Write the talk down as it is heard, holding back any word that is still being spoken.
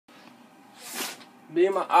Me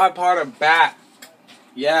and my iPod are back.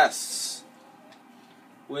 Yes.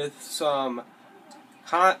 With some,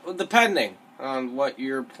 depending on what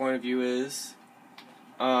your point of view is,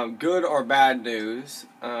 good or bad news.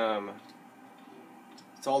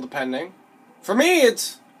 It's all depending. For me,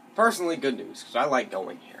 it's personally good news, because I like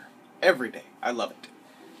going here. Every day. I love it.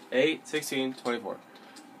 8, 16, 24.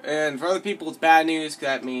 And for other people, it's bad news, because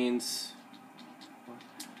that means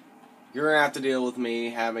you're going to have to deal with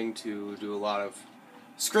me having to do a lot of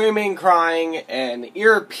screaming, crying, and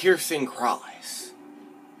ear-piercing cries.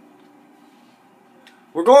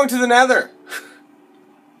 We're going to the nether!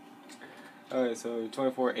 Alright, so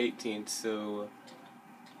 24, 18, so...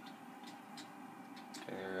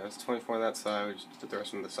 Okay, that's 24 on that side, we just put the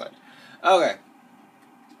rest on the side. Okay.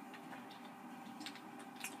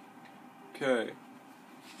 Okay.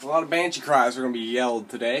 A lot of banshee cries are going to be yelled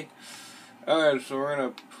today. Alright, so we're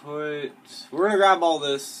going to grab all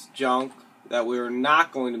this junk that we're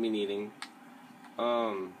not going to be needing.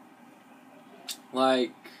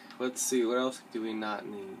 Like, let's see, what else do we not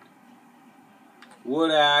need?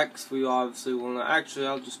 Wood axe, we obviously will not. Actually,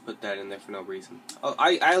 I'll just put that in there for no reason.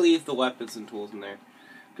 I leave the weapons and tools in there.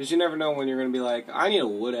 Because you never know when you're going to be like, I need a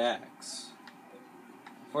wood axe.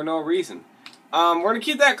 For no reason. We're going to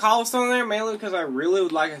keep that cobblestone there, mainly because I really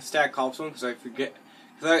would like to stack cobblestone, because I forget.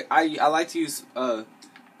 Because I like to use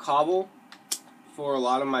cobble for a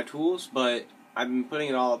lot of my tools, but I've been putting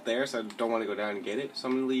it all up there, so I don't want to go down and get it. So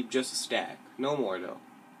I'm going to leave just a stack. No more, though.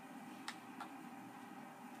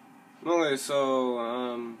 Okay,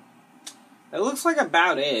 so, it looks like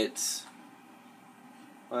about it.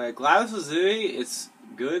 Like, Gladys Zooey, it's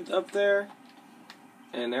good up there.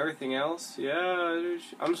 And everything else, yeah.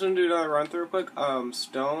 I'm just going to do another run through quick.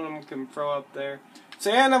 Stone, I'm going to throw up there.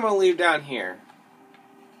 Sand, I'm going to leave down here.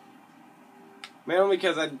 Mainly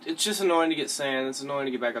because it's just annoying to get sand. It's annoying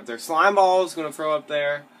to get back up there. Slime balls, going to throw up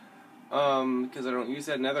there. Because I don't use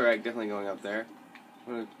that nether egg, definitely going up there.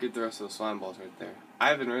 I'm going to get the rest of the slime balls right there.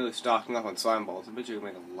 I've been really stocking up on slime balls. I bet you can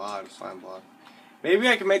make a lot of slime balls. Maybe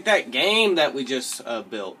I can make that game that we just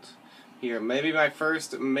built here. Maybe my first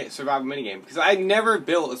survival minigame. Because I never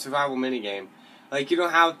built a survival minigame. Like, you don't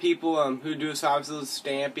have people who do survival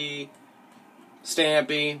Stampy. The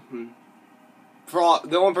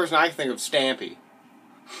only person I can think of is Stampy.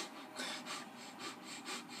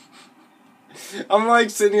 I'm like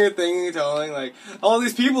sitting here telling like all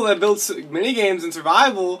these people that build mini games in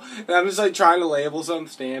survival, and I'm just like trying to label some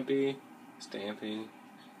Stampy.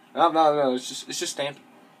 No, it's just Stampy.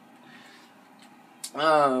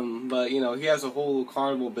 But you know, he has a whole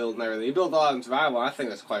carnival build and everything. He built a lot in survival, and I think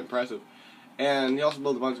that's quite impressive. And he also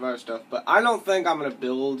built a bunch of other stuff. But I don't think I'm gonna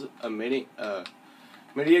build a mini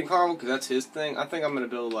carnival because that's his thing. I think I'm gonna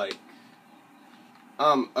build like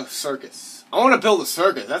a circus. I want to build a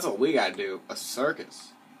circus. That's what we gotta do. A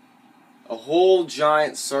circus. A whole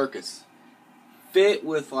giant circus. Fit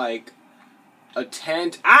with, like, a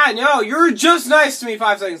tent. Ah, no! You were just nice to me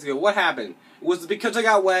 5 seconds ago. What happened? Was it because I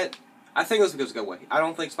got wet? I think it was because I got wet. I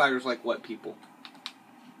don't think spiders like wet people.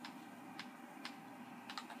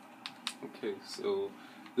 Okay, so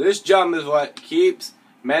this jump is what keeps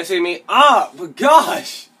messing me up. But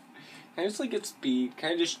gosh! Can I just, like, get speed?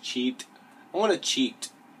 Can I just cheat? I want to cheat.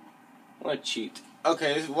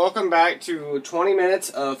 Okay, so welcome back to 20 minutes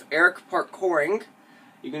of Eric parkouring.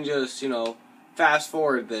 You can just, you know, fast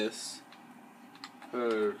forward this.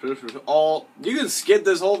 This is all. You can skip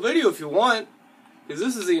this whole video if you want, because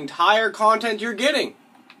this is the entire content you're getting.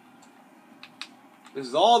 This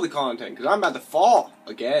is all the content, because I'm about to fall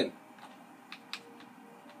again.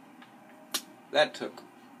 That took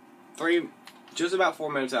just about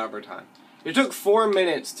 4 minutes out of our time. It took 4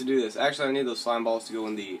 minutes to do this. Actually, I need those slime balls to go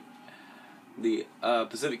in the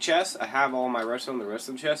Pacific chest. I have all my redstone in the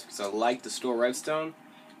redstone chest because I like to store redstone.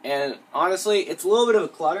 And honestly, it's a little bit of a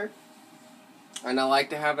clutter. And I like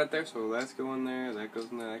to have that there. So that's go in there, that goes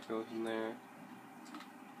in there, that goes in there.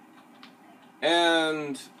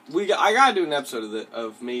 And I gotta do an episode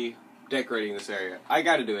of me decorating this area. I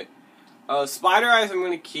gotta do it. Spider eyes I'm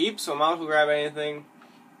going to keep, so I might as well grab anything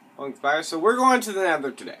on spider. So we're going to the nether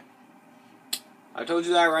today. I told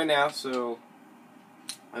you that right now, so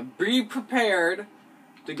be prepared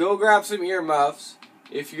to go grab some earmuffs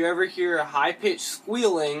if you ever hear a high-pitched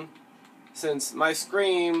squealing, since my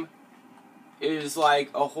scream is like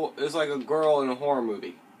a girl in a horror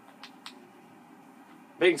movie.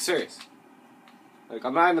 Being serious. Like,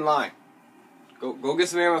 I'm not even lying. Go get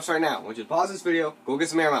some earmuffs right now. I want you to pause this video, go get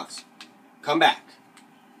some earmuffs. Come back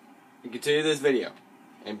and continue this video.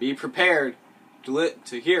 And be prepared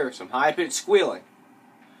to hear some high-pitched squealing.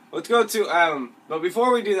 Let's go to, but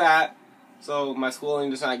before we do that, so my schooling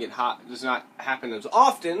does not happen as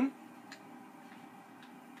often.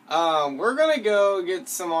 We're gonna go get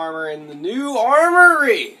some armor in the new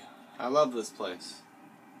armory. I love this place.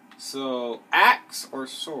 So, axe or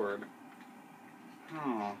sword?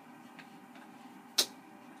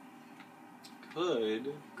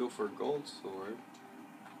 Could go for a gold sword.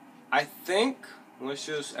 I think, let's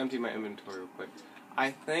just empty my inventory real quick.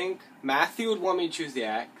 I think Matthew would want me to choose the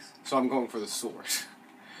axe, so I'm going for the sword.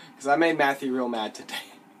 Because I made Matthew real mad today.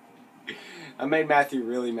 I made Matthew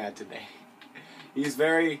really mad today. He's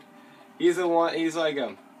like,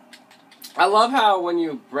 I love how when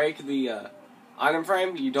you break the, item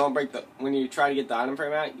frame, you don't break when you try to get the item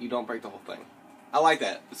frame out, you don't break the whole thing. I like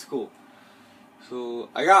that. It's cool. So,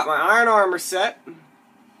 I got my iron armor set.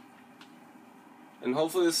 And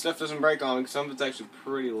hopefully this stuff doesn't break on me, because some of it's actually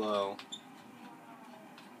pretty low.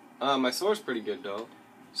 My sword's pretty good, though.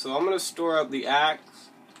 So, I'm going to store up the axe.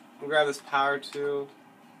 I'm going to grab this power 2.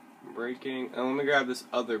 Breaking. And let me grab this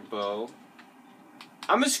other bow.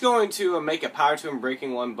 I'm just going to make a power 2 and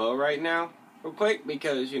breaking 1 bow right now. Real quick,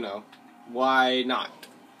 because, you know, why not?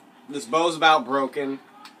 This bow's about broken.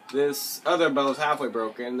 This other bow's halfway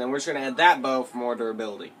broken. Then we're just going to add that bow for more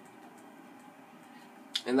durability.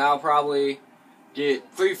 And that'll probably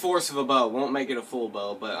get 3/4 of a bow. Won't make it a full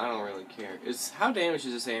bow, but I don't really care. How damaged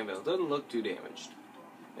is this anvil? It doesn't look too damaged.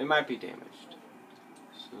 It might be damaged.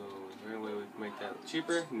 So, is there any way we can make that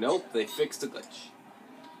cheaper? Nope, they fixed the glitch.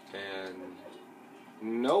 And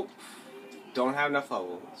nope, don't have enough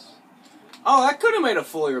levels. Oh, that could have made a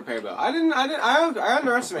fully repaired bow. I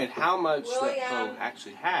underestimated how much that bow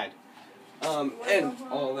actually had. And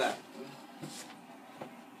all that.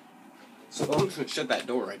 So I'm just gonna shut that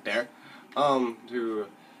door right there. To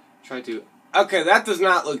try to. Okay, that does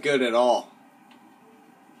not look good at all.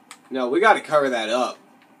 No, we got to cover that up.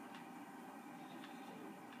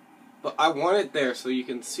 But I want it there so you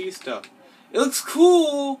can see stuff. It looks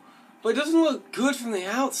cool, but it doesn't look good from the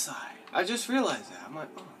outside. I just realized that. I'm like,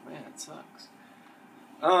 oh man, it sucks.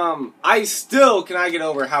 I still cannot get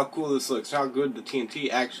over how cool this looks, how good the TNT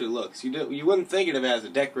actually looks. You wouldn't think of it as a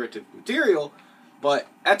decorative material, but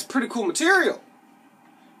that's pretty cool material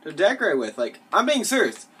to decorate with. Like, I'm being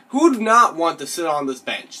serious. Who would not want to sit on this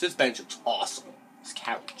bench? This bench looks awesome. This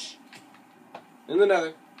couch. In the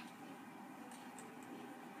nether.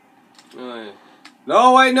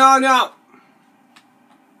 No, wait, no!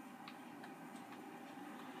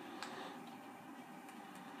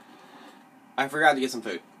 I forgot to get some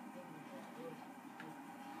food.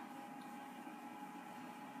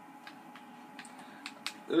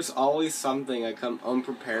 There's always something I come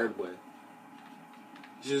unprepared with.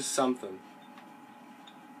 Just something.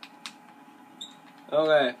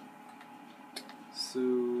 Okay. So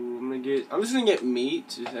I'm just gonna get meat,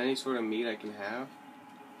 just any sort of meat I can have.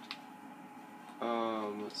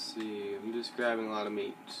 Let's see. I'm just grabbing a lot of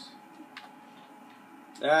meat.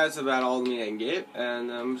 That's about all the meat I can get, and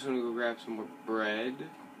I'm just gonna go grab some more bread.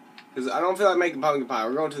 Because I don't feel like making pumpkin pie.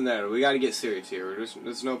 We're going to the nether. We gotta get serious here.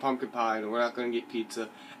 There's no pumpkin pie, and we're not gonna get pizza.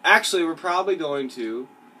 Actually, we're probably going to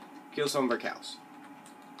kill some of our cows.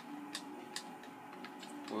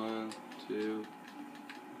 1, 2,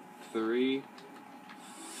 3.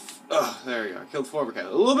 Oh, there we go. I killed 4 of our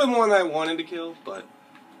cows. A little bit more than I wanted to kill, but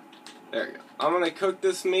there we go. I'm gonna cook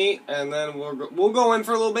this meat, and then we'll go in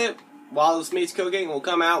for a little bit while this meat's cooking. We'll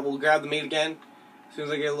come out. We'll grab the meat again as soon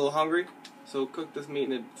as I get a little hungry. So cook this meat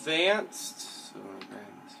in advance. So I'll grab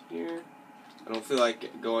this here. I don't feel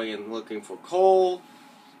like going and looking for coal.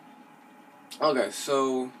 Okay,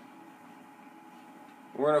 so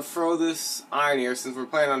we're going to throw this iron here since we're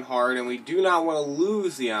playing on hard, and we do not want to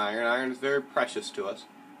lose the iron. Iron is very precious to us.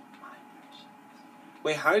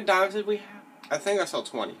 Wait, how many diamonds did we have? I think I saw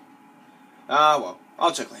 20. Well,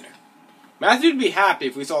 I'll check later. Matthew would be happy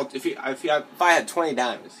if I had 20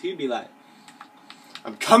 diamonds. He'd be like,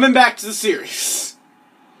 I'm coming back to the series.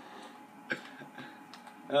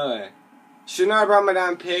 Okay. Should not have brought my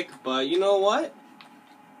diamond pick, but you know what?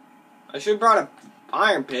 I should have brought an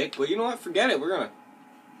iron pick, but you know what? Forget it. We're gonna.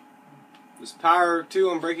 This power 2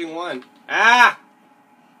 on breaking 1. Ah!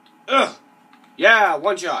 Ugh! Yeah,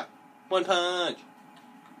 1 shot. 1 punch.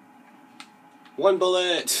 1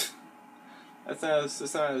 bullet. That's not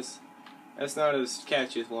as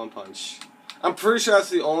catchy as 1 punch. I'm pretty sure that's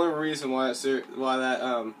the only reason why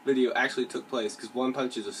that video actually took place, because 1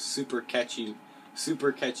 punch is a super catchy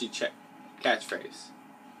catchphrase.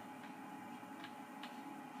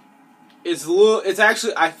 It's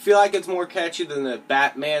actually, I feel like it's more catchy than the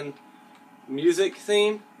Batman music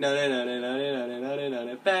theme. No,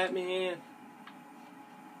 Batman.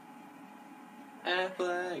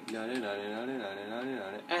 Affleck.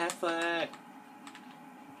 Affleck.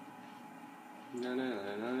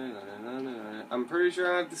 I'm pretty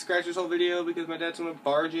sure I have to scratch this whole video because my dad's gonna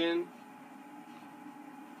barge in.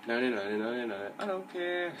 I don't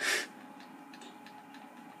care.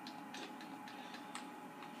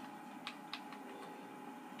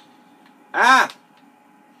 Ah!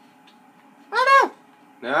 Oh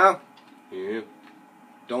no! No! You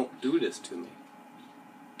don't do this to me.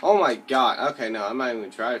 Oh my god. Okay, no, I'm not even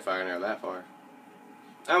gonna try to fire an arrow that far.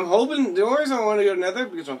 I'm hoping, the only reason I want to go to Nether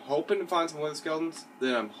because I'm hoping to find some wither skeletons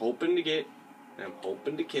that I'm hoping to get, and I'm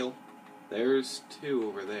hoping to kill. There's 2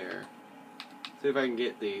 over there. See if I can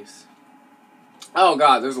get these. Oh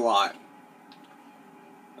god, there's a lot.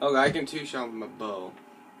 Okay, I can 2-shot with my bow.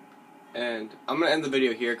 And I'm gonna end the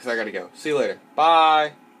video here because I gotta go. See you later.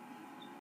 Bye!